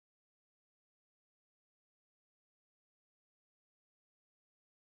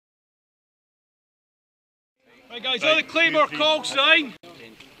Right guys, on the Claymore call sign,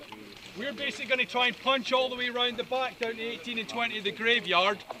 we're basically going to try and punch all the way around the back down to 18 and 20 of the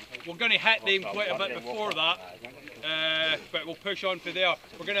graveyard. We're going to hit them quite a bit before that, but we'll push on for there.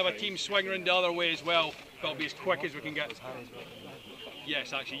 We're going to have a team swing around the other way as well, but it'll be as quick as we can get.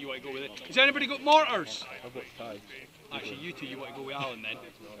 Yes, actually you want to go with it. Has anybody got mortars? Actually you two, you want to go with Alan then.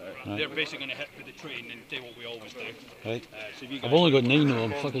 Right. They're basically going to hit for the train and do what we always do. Right. So if you I've only got 9 though,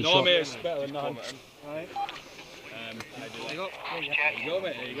 I'm fucking no, shot. Mate, it's better than none. Right. There you go. There you go,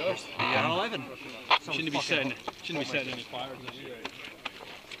 mate. There you go. You're 11. Shouldn't be sitting any fires.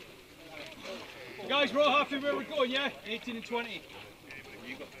 Guys, we're all happy where we're going, yeah? 18 and 20.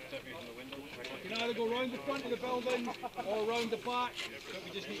 We can either go round the front of the building or round the back, but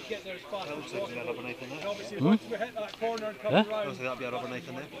we just need to get there as fast as possible. And obviously, once we hit that corner and come around. Does that be a rubber knife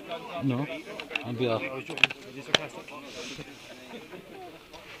in there? No, I'll be a...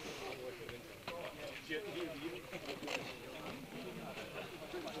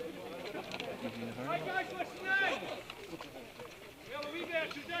 Right guys, listen now! We have a wee bit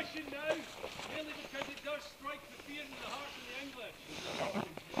of tradition now, mainly because it does strike the fear in the hearts of the English.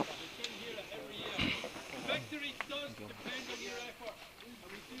 We can hear it every year. Victory does depend on your effort, and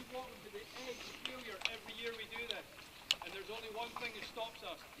we do walk into the edge of failure every year we do this. And there's only one thing that stops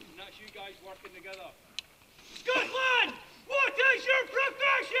us, and that's you guys working together. Scotland! What is your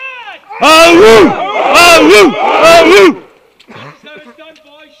profession? So it's done,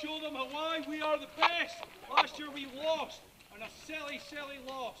 boys. Show them why we are the best. Last year we lost, and a silly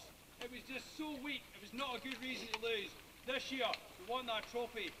loss. It was just so weak. It was not a good reason to lose. This year we won that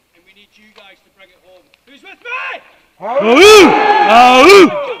trophy, and we need you guys to bring it home. Who's with me? Come on,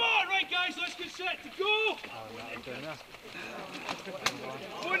 right guys, let's get set to go.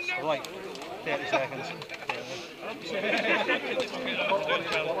 Right, 30 seconds.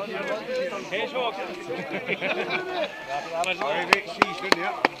 Sorry, mate, she's good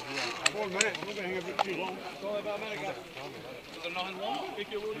there. 4 minutes, we're going to hang a bit too long. It's only about a minute ago. Is there nothing wrong?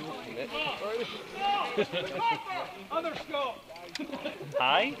 Other Scott.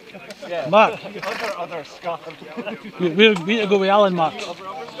 Hi? Yeah. Mark. Other Scott. We need to go with Alan, Mark.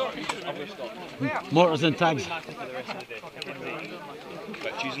 Mortars and tags.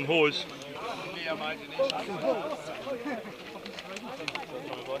 Cheese and hose.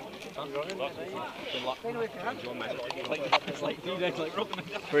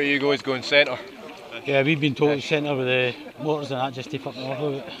 Where are you guys going, centre? Yeah, we've been told to centre with the mortars and that just to fucking off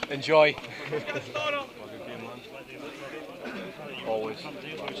of it. Enjoy. Always.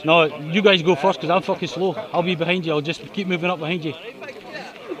 No, you guys go first because I'm fucking slow. I'll be behind you, I'll just keep moving up behind you.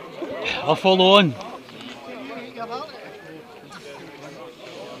 I'll follow on.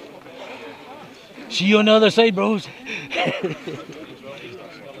 See you on the other side, bros.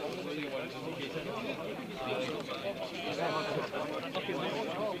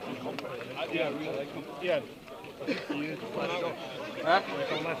 Yeah. Huh?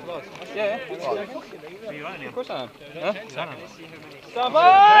 Yeah. Of course I am. Huh? Stand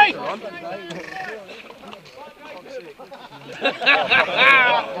by!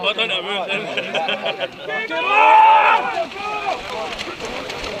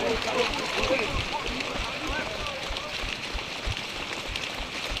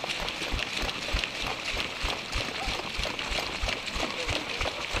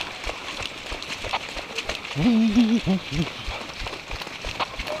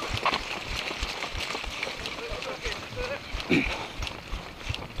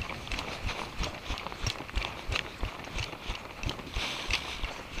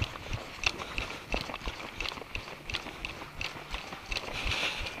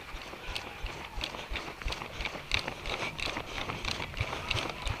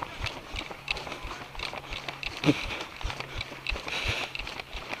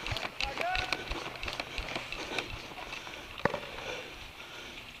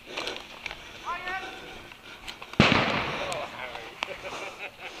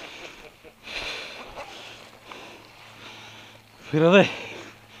 Where are they?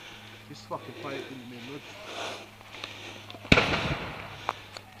 Just fucking fight in the main road.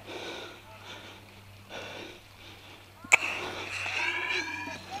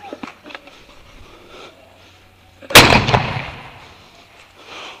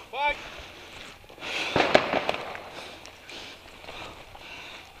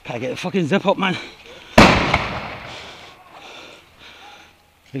 Can't get the fucking zip up, man.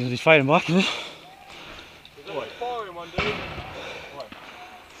 He's firing back, is it?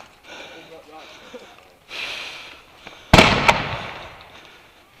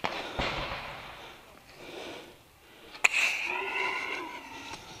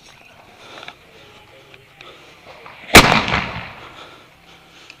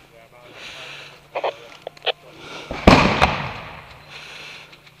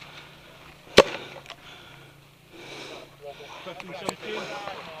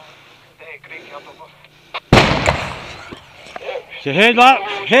 It's your head, Mark.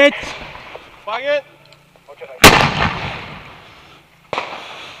 Head. Bang it!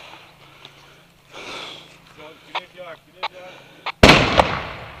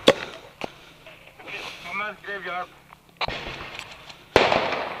 Graveyard.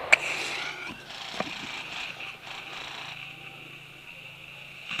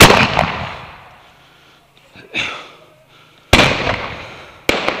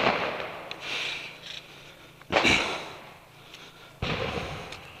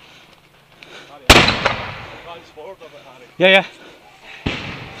 Yeah.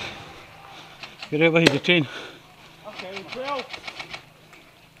 Get out behind the train. Okay, 12.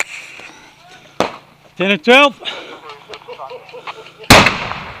 10 and 12.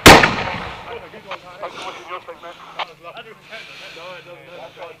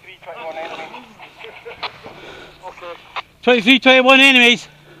 Okay. 23, 21 enemies.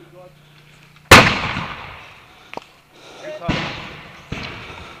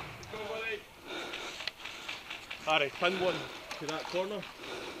 Harry, pin one to that corner.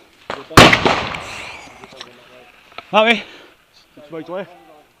 That way. 6 miles left.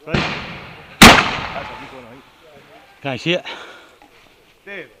 Right. That's a good one, I think. Can I see it?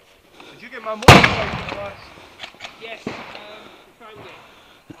 Dave, did you get my motorcycle last? Yes, found it.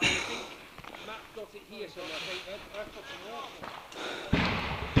 I think Matt got it here somewhere. I fucking lost it.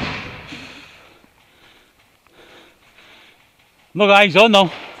 No eyes on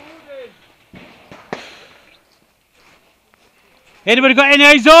though. Anybody got any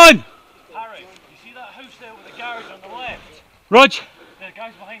eyes on? Harry, you see that house there with the garage on the left? Rog? The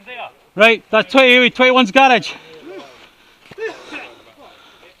guy's behind there. Right, that's 21's garage.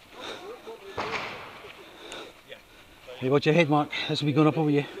 Hey, watch your head, Mark. This will be going up over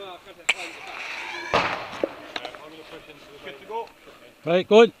you. Good to go. Right,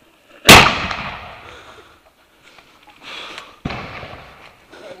 go on.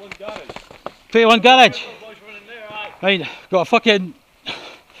 21 garage. Right, got a fucking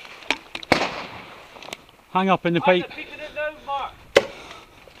hang up in the pipe.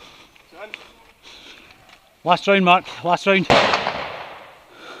 Last round, Mark. Last round.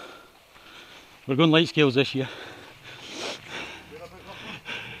 We're going light scales this year.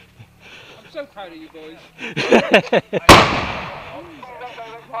 I'm so proud of you boys. Do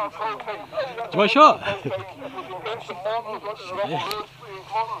you want a shot? Yeah.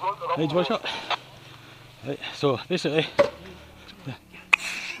 Hey, do you want a shot? Right, so basically,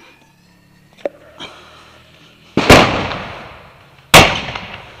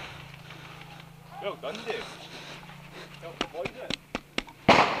 Well done, Dave.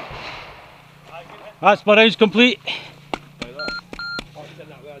 that's my rounds complete.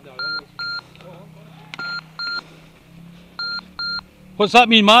 What's that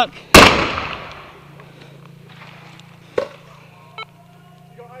mean, Mark?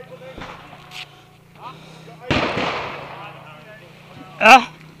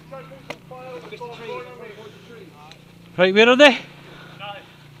 Right, where are they?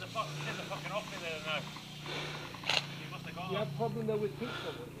 You have a problem there with pizza?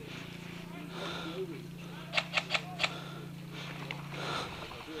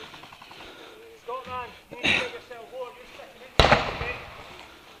 Scotland, you need to get yourself warm. You're sticking in.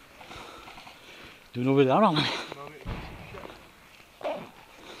 Do you know where they are, Alan?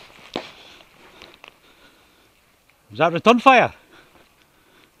 Was that return fire?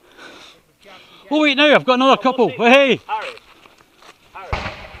 Oh wait, now I've got another couple. Hey!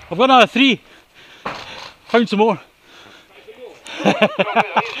 I've got another 3. Found some more.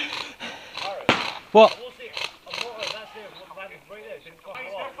 What?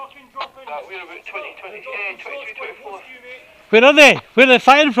 Where are they? Where are they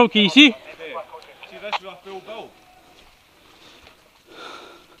firing from? Can you see? See this with a full bill.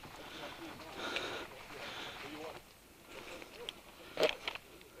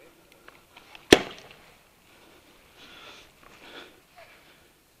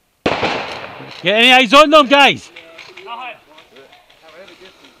 Get any eyes on them, guys?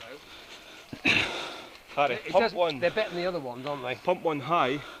 Harry, pump one. They're better than the other ones, aren't they? Pump one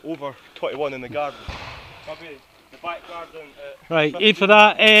high over 21 in the garden. Maybe the back garden. Right, aim for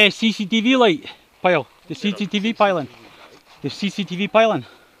that CCTV light pile. The CCTV piling. The CCTV piling.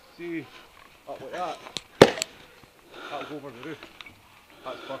 See, up like that. That'll go over the roof.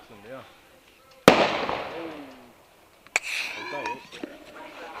 That's busting there.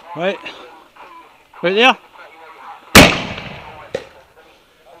 Right. Right there.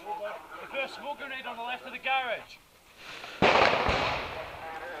 There's a smoke grenade on the left of the garage.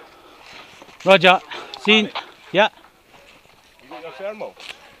 Roger. Seen. Yeah. thermal?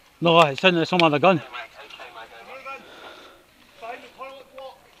 No, it's in some other gun.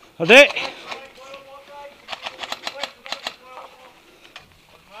 Are they?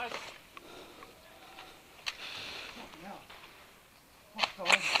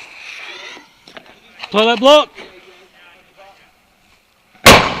 Toilet block.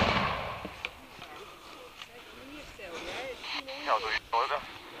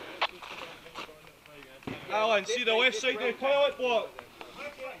 Alan, see the left side of the toilet block?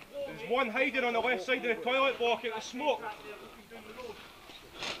 There's one hiding on the left side of the toilet block at the smoke.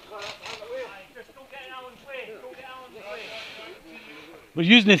 We're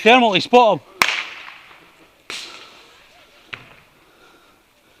using the thermal to spot them.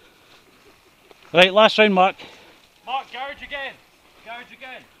 Right, last round, Mark. Mark, gouge again. Gouge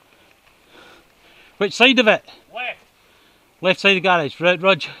again. Which side of it? Left. Left side of the garage. Right,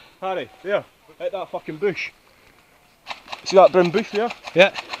 Rog. Harry, there, hit that fucking bush. See that brown bush there?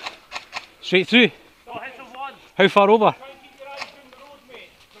 Yeah. Straight through. Don't hit the one. How far over? Try and keep your eyes down the road, mate.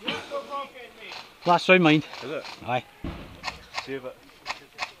 The road's still broken, mate. Last round, mind. Is it? Aye. Save it.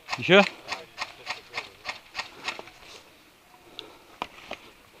 You sure?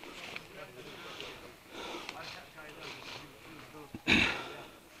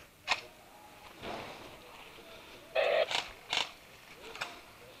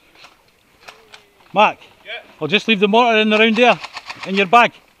 Mark, Yeah. I'll just leave the mortar in the round there, in your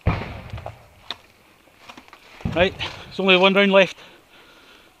bag. Right, there's only one round left.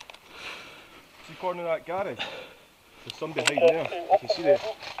 See corner of that garage? There's somebody hiding there. You can see the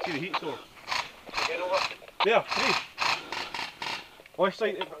heat source. There, tree. Left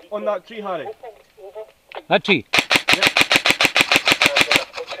side, on that tree, Harry. That tree.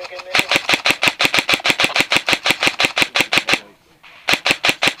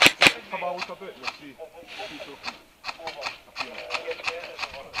 Come on, look a bit, you'll see.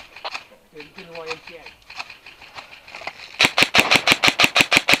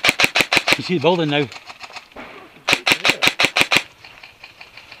 You see the building now.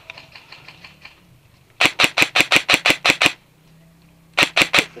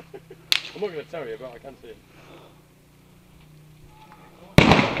 I'm not going to tell you, but I can see it.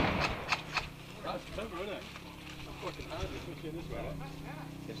 That's timber, isn't it? That's fucking handy, especially in this weather.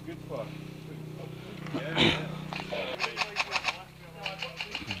 It's good for. Yeah.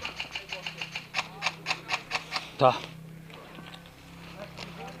 Ta.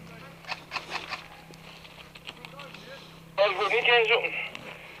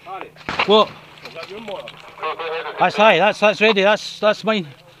 Harry, What? is that your motor? That's high. That's ready. That's mine.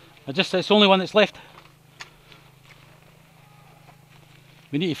 It's the only one that's left.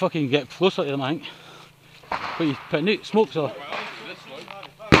 We need to fucking get closer to them, I think. What are you putting out? Smokes or?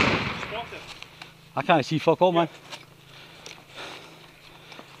 I can't see fuck all, man.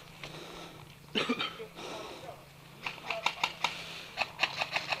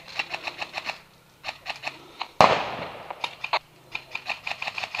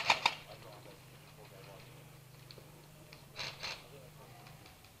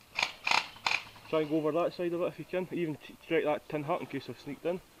 Try and go over that side of it if you can. Even strike that tin hat in case I've sneaked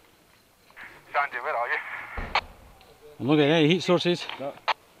in. Sandy, where are you? I'm not getting any heat sources. No.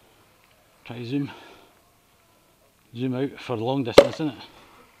 Try to zoom out for long distance, isn't it?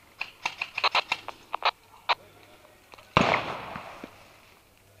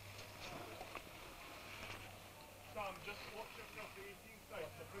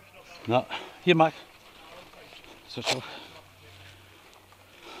 No, here, Mac. Switch off.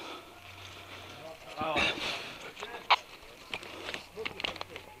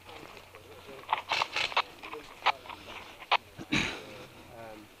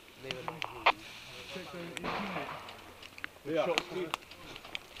 Yeah.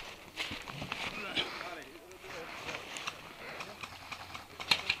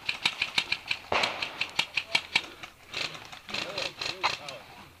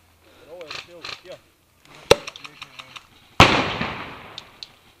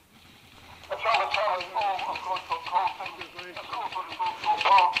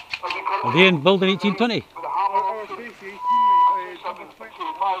 Are they in building 1820? Our base 18, number 20.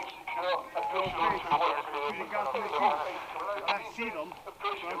 I see them.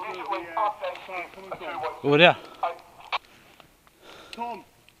 That's where they start coming from. Over there. Tom,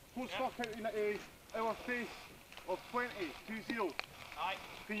 put stuff out in our face of 20, 20.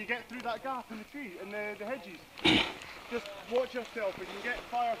 Can you get through that gap in the tree, in the hedges? Just watch yourself, if you can get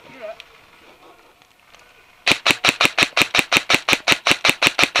fire through it.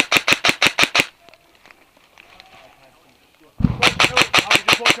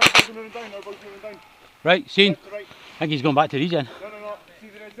 Just watch out, moving down, our boat's moving down. Right, Shane. Left to right. I think he's going back to regen. No,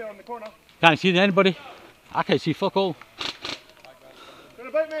 corner. Can't see anybody. I can't see fuck all. Turn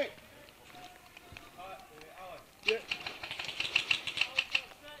about, mate. Yeah.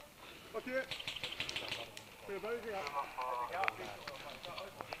 Okay. Turn about here.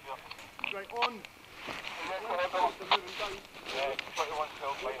 Right, on.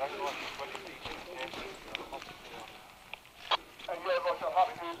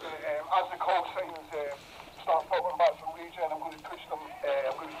 As the call signs start falling back from region, I'm going to push them,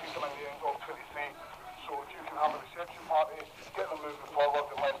 I'm going to take them in the end of 23. So if you can have a reception party, get them moving forward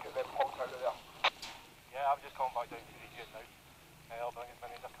and let's get them pumped out of there. Yeah, I'm just coming back down to regen now. I'll bring as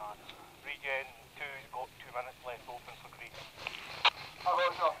many as I can. Regen 2's got 2 minutes left open for green.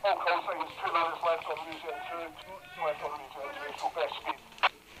 Roger, all call signs, 2 minutes left on regen 2, left on regen 2, so best speed.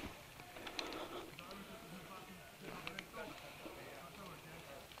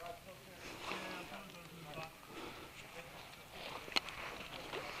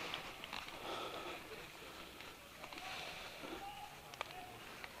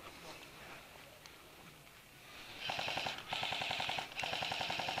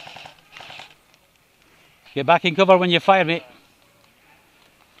 Get back in cover when you fire, mate.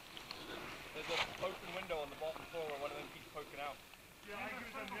 There's an open window on the bottom floor where one of them keeps poking out.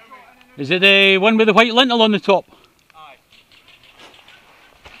 Is it the one with the white lintel on the top? Aye.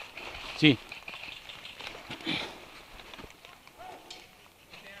 See.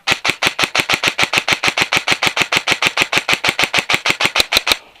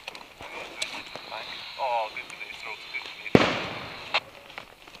 Oh, good to do, good to do.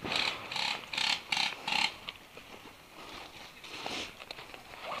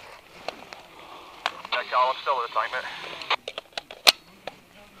 Yeah, Carl, I'm still at the time, mate.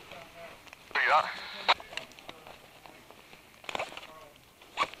 Where you at?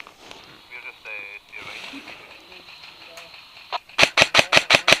 We're just to your right.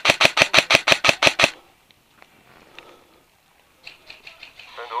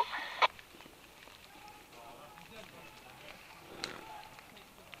 Round up.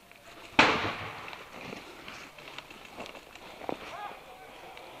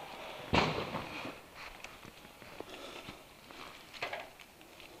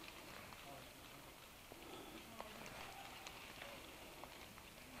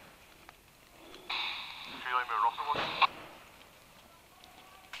 Feeling my Russell one.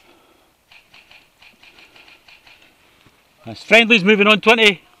 That's friendly's moving on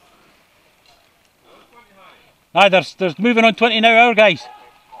 20. Aye, there's moving on 20 now, our guys.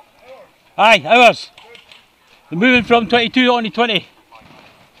 Aye, ours. They're moving from 22 on to 20.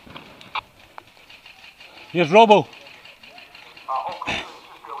 Here's Robbo. All customers,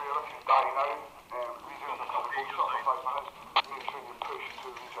 just be aware if you die now, regions are coming close up for 5 minutes. Make sure you push to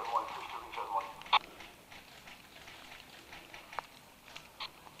region 1, push to region 1.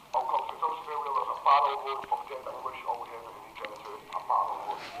 All customers, also be aware there's a barrel load from Jet English all heading to region 2, a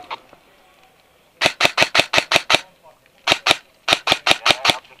barrel load.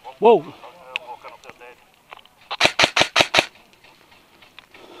 Whoa.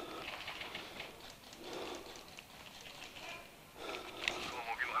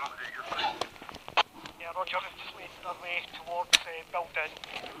 Yeah, Roger, just made our way towards building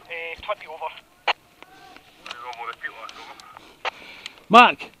 20 over.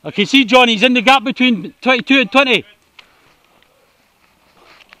 Mark, I can see John, he's in the gap between 22 and 20.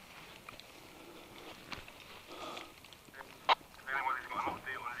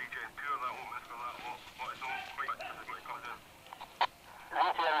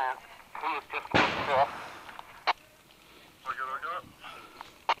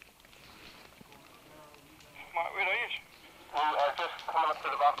 Mark, where are you? Just coming up to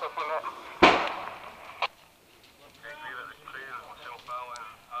the back of it.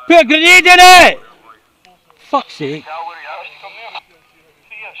 Put a grenade in it! Fuck's sake. Cal, where are you at? Come there.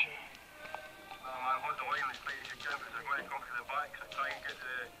 See us. Hold the line as tight as you can because they're going to come to the back, so try and get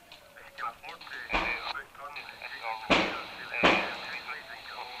the, if you can afford to, a big ton,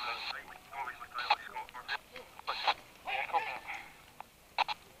 obviously try like Scott first. Yeah, copy.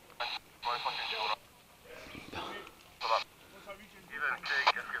 Even Craig,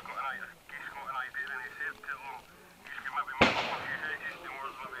 if you've got an idea, he's got an idea and he said to them, you can maybe move up a few hedges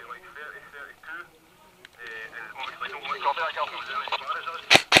towards maybe like 30, 32, and obviously don't want to copy that girl as far as us.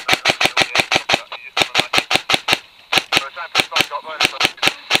 By the time I start up there,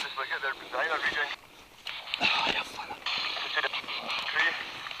 just look at their behind our region. Tree.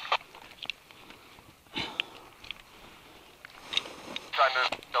 Try and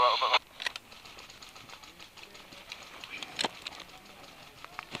move a little bit.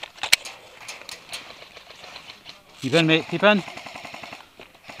 Keep in, mate, keep in.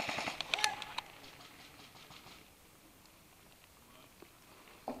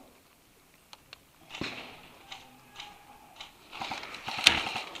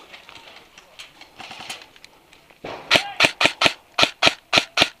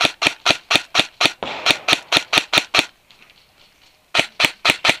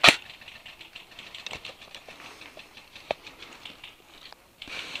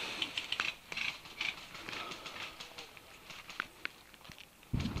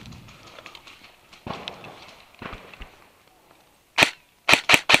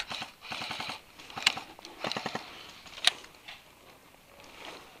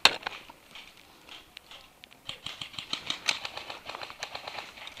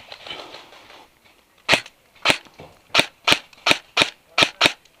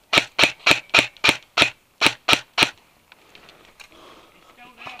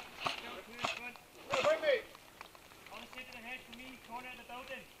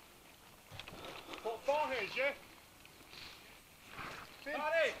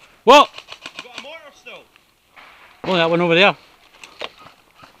 What? You got a mortar still? Oh, that one over there.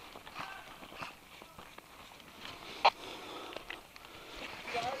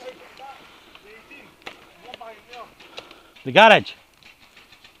 The garage?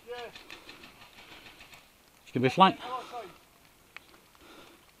 Yeah. Could be flanked.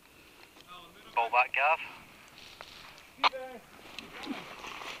 Ball back, Gav.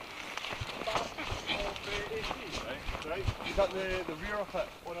 Right, you got the rear of it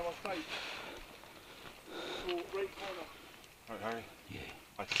on our side. So, right corner. Right, Harry? Yeah.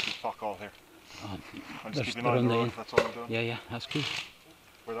 I can see fuck all here. Oh, I'm just there's keeping the an eye on the round road, end. that's all I'm doing. Yeah, that's cool.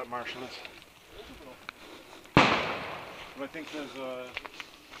 Where that marshal is. But I think there's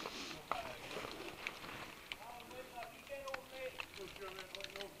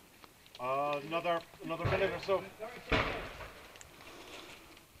another minute or so.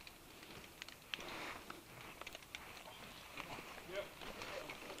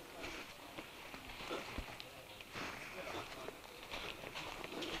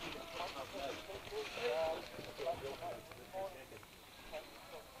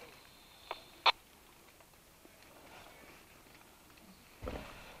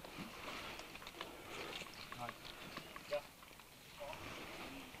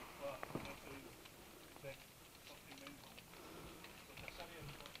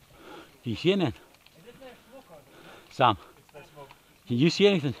 Can you see anything? Sam, can you see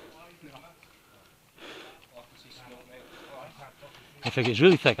anything? If it gets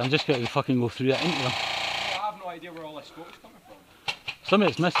really thick, I'm just going to fucking go through that into them. I have no idea where all this smoke's coming from. Some of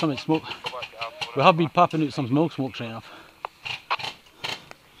it's mist, some of it's smoke. We have been popping out some smoke right enough.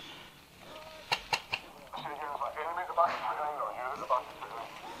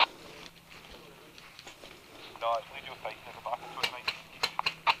 No, it's Legion fighting at the back of it, mate.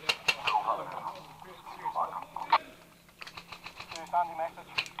 Sandy message.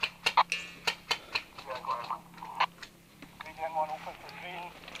 Yeah, go ahead. Region 1 open for green,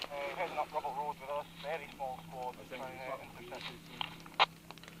 heading up Rubble Road with us, very small squad.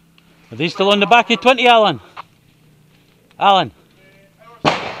 Are they still on the back of 20, Alan? Alan?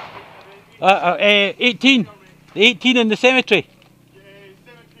 18. The 18 in the cemetery.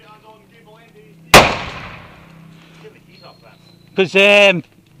 Because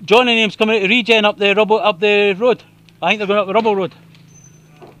John and him's coming out to regen up the road. I think they're going up the Rubble Road.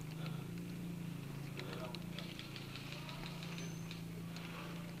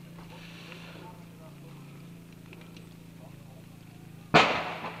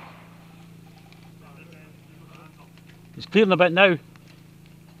 It's clearing a bit now.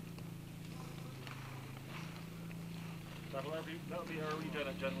 That'll be our regen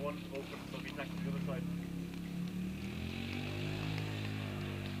at Gen 1 open, so it'll be next to the other side.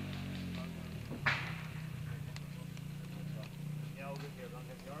 Yeah, I'll get here,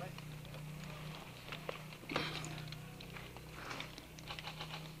 alright?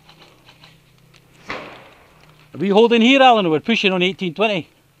 Are we holding here, Alan, or we're pushing on 1820?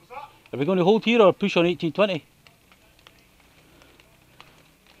 Are we going to hold here or push on 1820?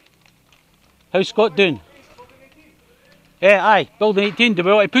 How's Scott doing? Yeah, aye, building 18, do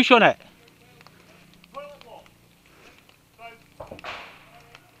we want to push on it?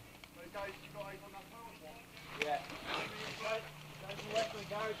 Yeah. Left in the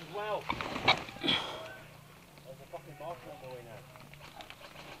garage as well. There's a fucking marshal on the way now.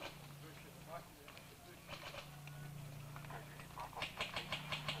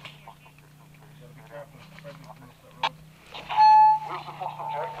 Where's the first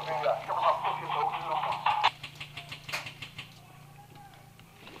objective area? Give us a 50,000 number.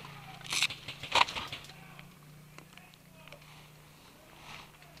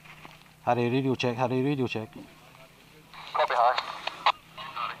 Harry, radio check, Harry, radio check. Copy, high.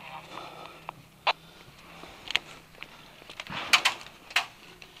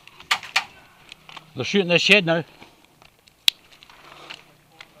 They're shooting this shed now.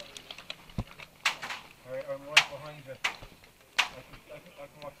 Alright, I'm right behind you. I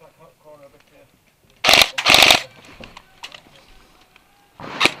can watch that corner a bit there.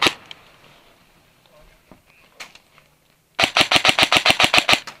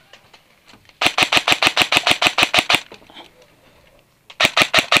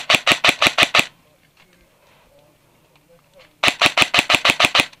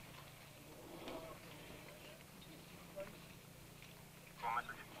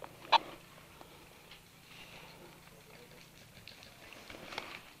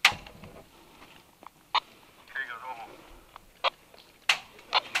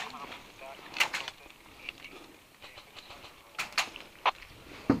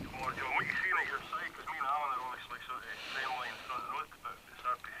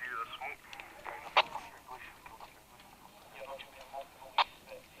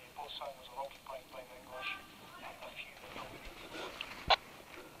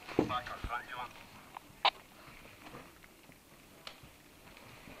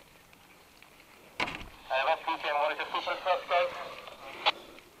 for the first guy.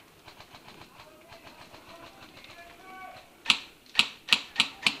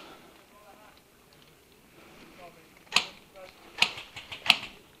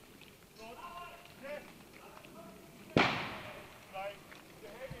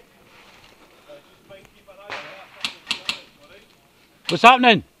 What's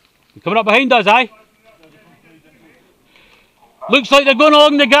happening? You're coming up behind us, aye? Looks like they're going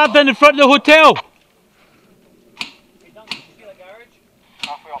along the garden in front of the hotel.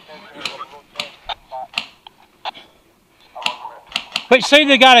 Which side of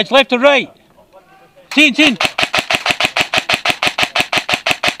the garage, left or right? Seen.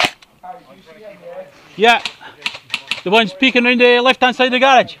 Yeah. The one's peeking around the left hand side of the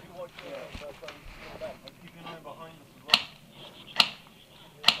garage.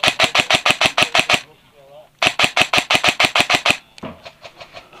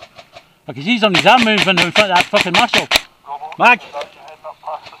 Because he's on his arm moving in front of that fucking marshal. Mag.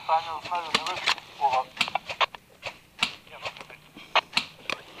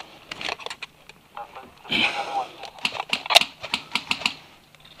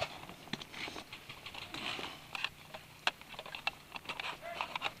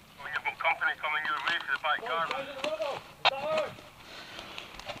 Company coming your way for the back garden.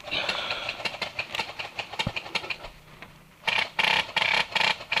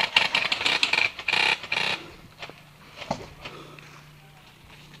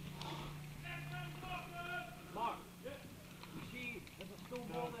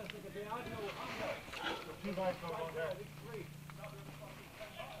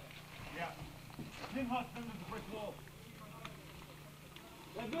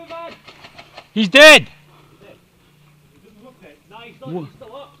 He's dead.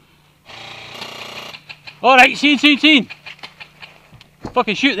 Alright, seen.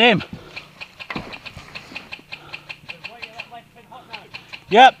 Fucking shoot them.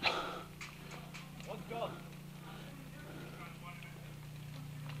 Yep.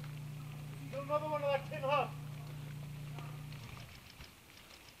 Another one of that tin hut.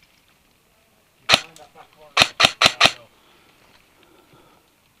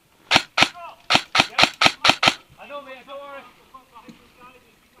 I know, mate, don't worry.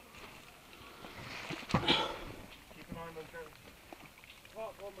 Keep an eye on those guys.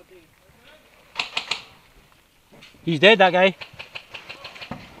 He's dead, that guy.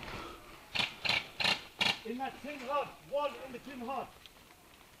 In that tin hut. One in the tin hut.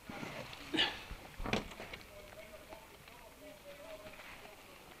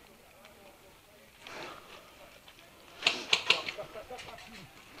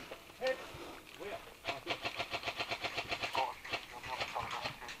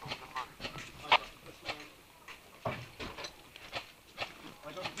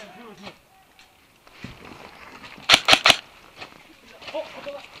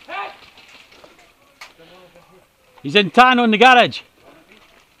 He's in tan on the garage.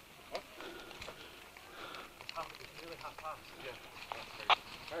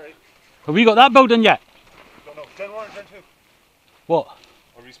 Have we got that building yet? Don't know. Gen 1 or Gen 2? What?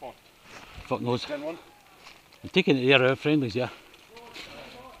 Or respawn? Fuck knows. Gen 1? I'm taking it there, friendlies, yeah.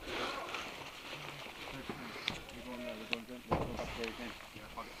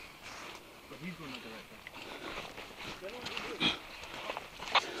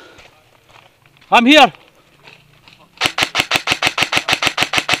 I'm here.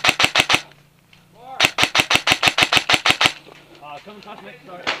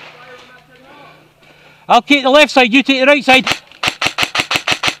 I'll take the left side, you take the right side.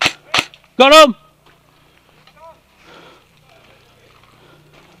 Got him.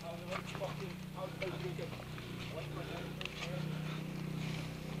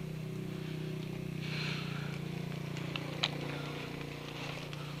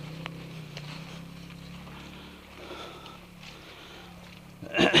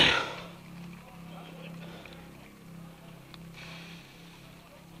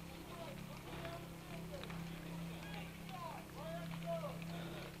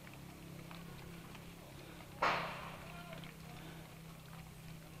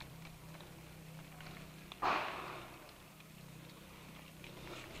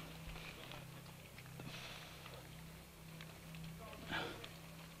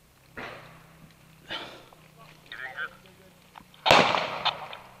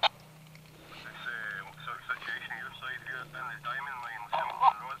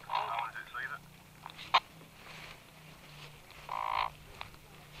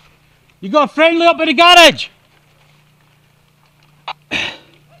 You got a friendly up at the garage?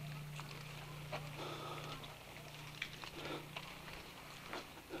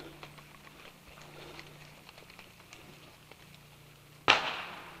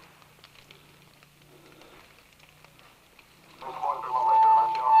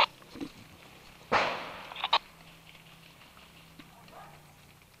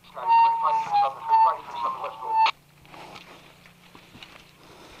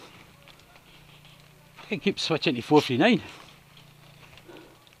 can keep switching to 439.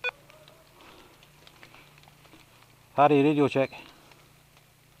 Harry, radio check.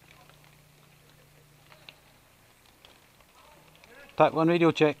 Tac 1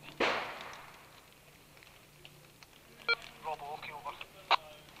 radio check.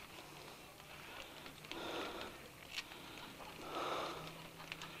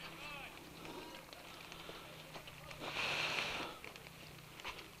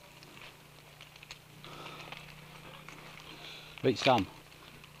 Right, Sam,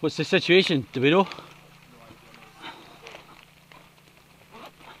 what's the situation? Do we know?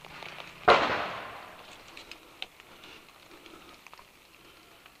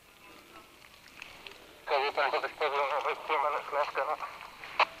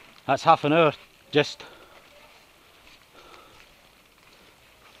 That's half an hour, just.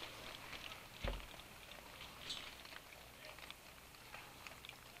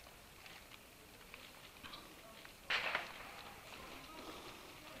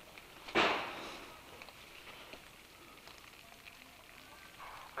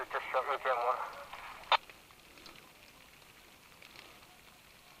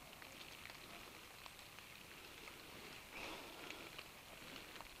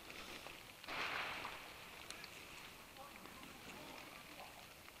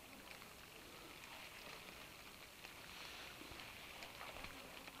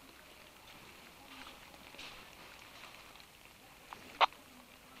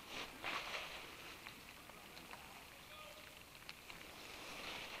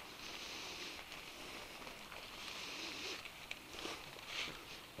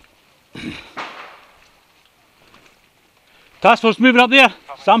 Task force moving up there,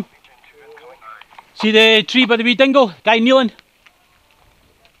 Sam. See the tree by the wee dingle? Guy kneeling.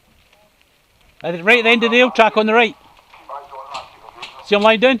 Right at the end of the rail track on the right. See him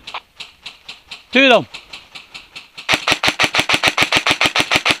lying down? Two of them.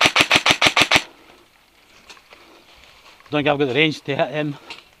 Don't think I've got the range to hit him.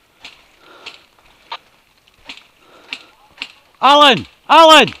 Alan!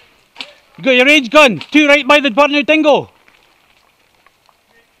 Alan! You got your range gun? Two right by the burnout dingle.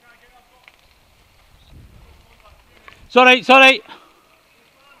 It's alright, it's alright.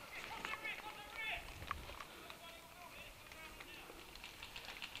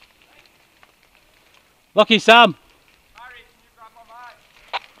 Lucky Sam.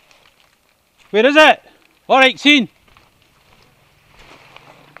 Where is it? Alright, seen.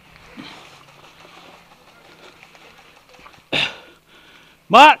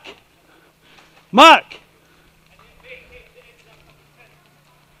 Mark! Mark!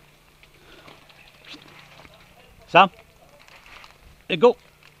 Sam, there you go.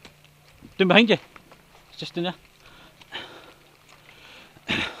 Down behind you. It's just in there.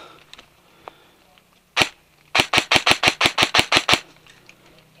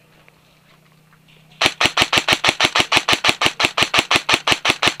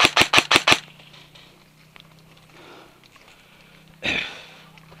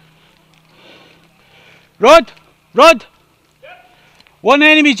 Rod! Rod! Yep. One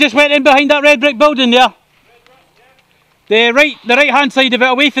enemy just went in behind that red brick building there. The right hand side of it,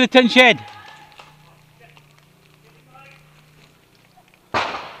 away from the tin shed.